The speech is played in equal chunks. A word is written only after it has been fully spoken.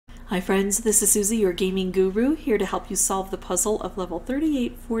Hi friends, this is Suzy, your gaming guru, here to help you solve the puzzle of level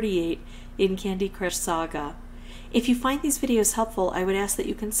 3848 in Candy Crush Saga. If you find these videos helpful, I would ask that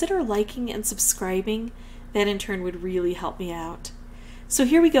you consider liking and subscribing. That in turn would really help me out. So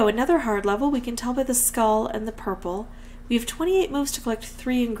here we go, another hard level. We can tell by the skull and the purple. We have 28 moves to collect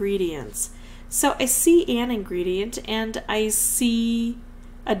 3 ingredients. So I see an ingredient and I see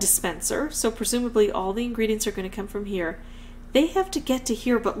a dispenser, so presumably all the ingredients are going to come from here. They have to get to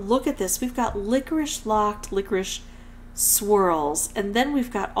here, but look at this. We've got licorice locked licorice swirls, and then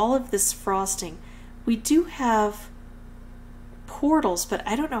we've got all of this frosting. We do have portals, but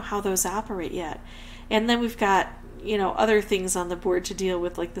I don't know how those operate yet. And then we've got, you know, other things on the board to deal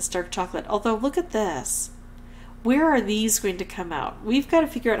with, like this dark chocolate. Although, look at this. Where are these going to come out? We've got to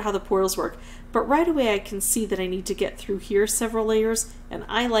figure out how the portals work. But right away I can see that I need to get through here several layers, and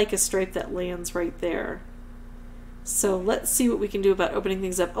I like a stripe that lands right there. So let's see what we can do about opening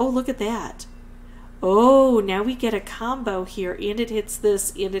things up. Oh, look at that. Oh, now we get a combo here, and it hits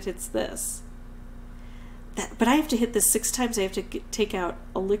this, and it hits this. But I have to hit this 6 times. I have to take out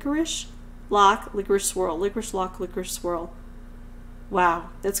a licorice, lock, licorice swirl, licorice lock, licorice swirl. Wow,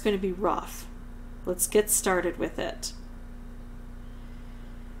 that's going to be rough. Let's get started with it.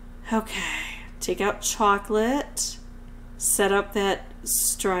 Okay, take out chocolate, set up that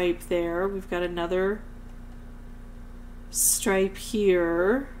stripe there. We've got another stripe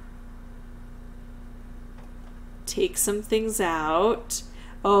here. Take some things out.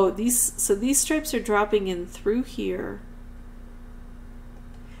 Oh, so these stripes are dropping in through here.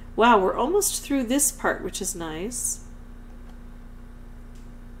 Wow, we're almost through this part, which is nice.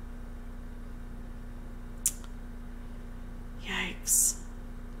 Yikes.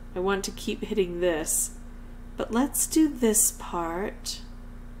 I want to keep hitting this, but let's do this part.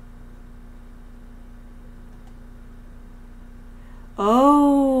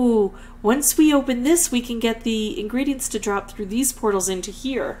 Oh, once we open this, we can get the ingredients to drop through these portals into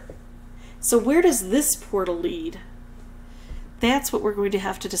here. So where does this portal lead? That's what we're going to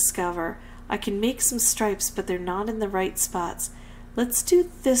have to discover. I can make some stripes, but they're not in the right spots. Let's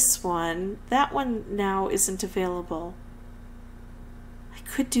do this one. That one now isn't available. I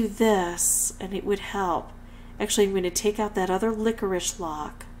could do this, and it would help. Actually, I'm going to take out that other licorice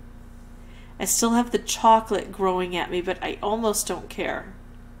lock. I still have the chocolate growing at me, but I almost don't care.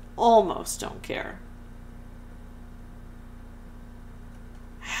 Almost don't care.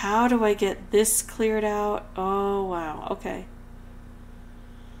 How do I get this cleared out? Oh, wow. Okay.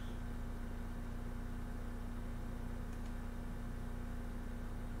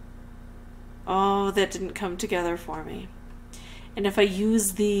 Oh, that didn't come together for me. And if I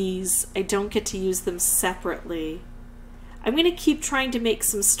use these, I don't get to use them separately. I'm going to keep trying to make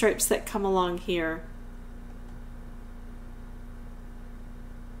some stripes that come along here.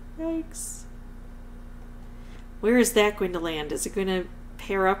 Yikes. Where is that going to land? Is it going to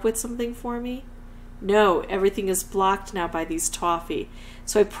pair up with something for me? No, everything is blocked now by these toffee.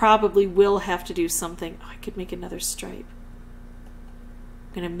 So I probably will have to do something. Oh, I could make another stripe.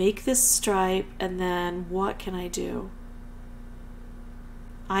 I'm going to make this stripe, and then what can I do?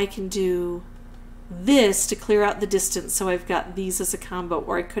 I can do this to clear out the distance, so I've got these as a combo,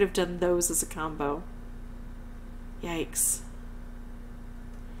 or I could have done those as a combo. Yikes.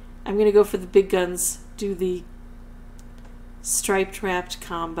 I'm going to go for the big guns, do the striped wrapped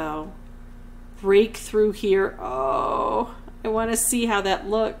combo. Break through here. Oh, I want to see how that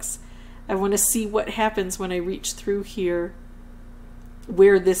looks. I want to see what happens when I reach through here,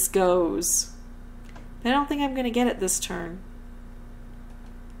 where this goes. But I don't think I'm going to get it this turn.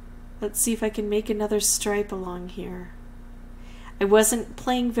 Let's see if I can make another stripe along here. I wasn't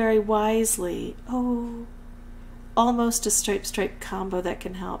playing very wisely. Oh, almost a stripe combo that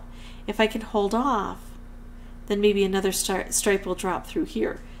can help. If I can hold off, then maybe another stripe will drop through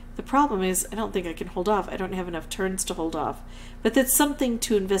here. The problem is I don't think I can hold off. I don't have enough turns to hold off. But that's something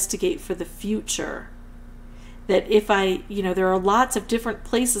to investigate for the future. That if I, you know, there are lots of different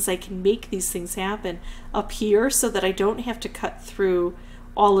places I can make these things happen up here, so that I don't have to cut through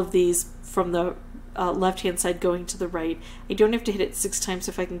all of these from the left-hand side going to the right. I don't have to hit it 6 times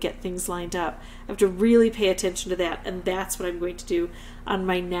if I can get things lined up. I have to really pay attention to that, and that's what I'm going to do on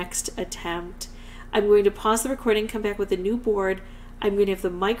my next attempt. I'm going to pause the recording, come back with a new board. I'm going to have the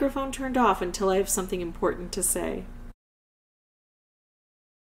microphone turned off until I have something important to say.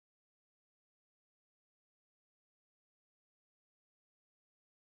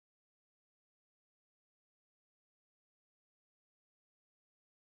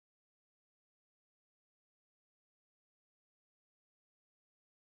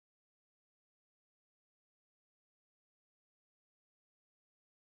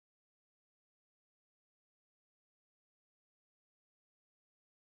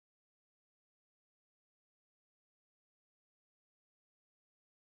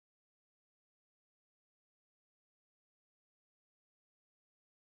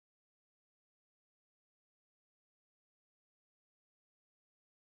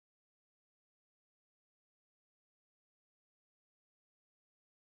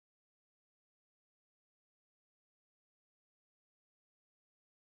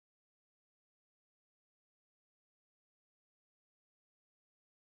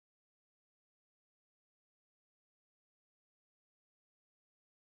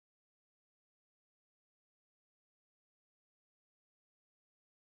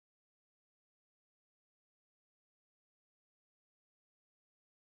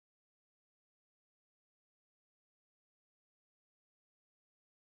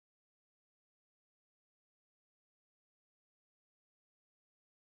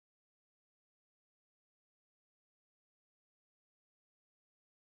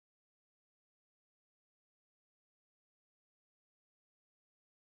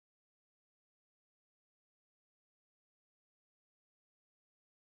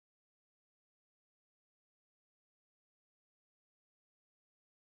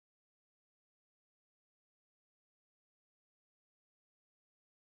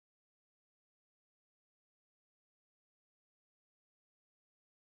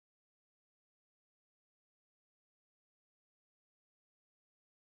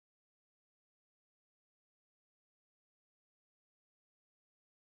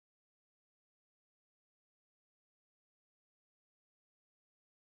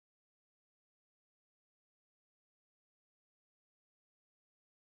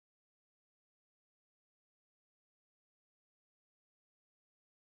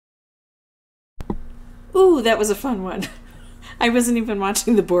 Ooh, that was a fun one. I wasn't even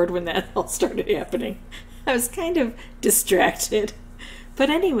watching the board when that all started happening. I was kind of distracted. But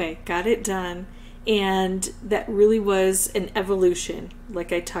anyway, got it done. And that really was an evolution,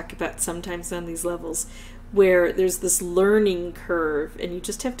 like I talk about sometimes on these levels, where there's this learning curve and you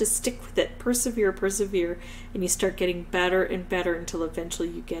just have to stick with it, persevere, and you start getting better and better until eventually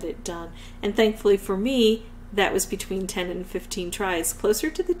you get it done. And thankfully for me, that was between 10 and 15 tries,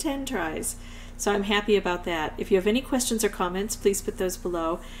 closer to the 10 tries. So I'm happy about that. If you have any questions or comments, please put those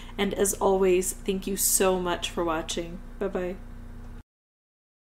below. And as always, thank you so much for watching. Bye-bye.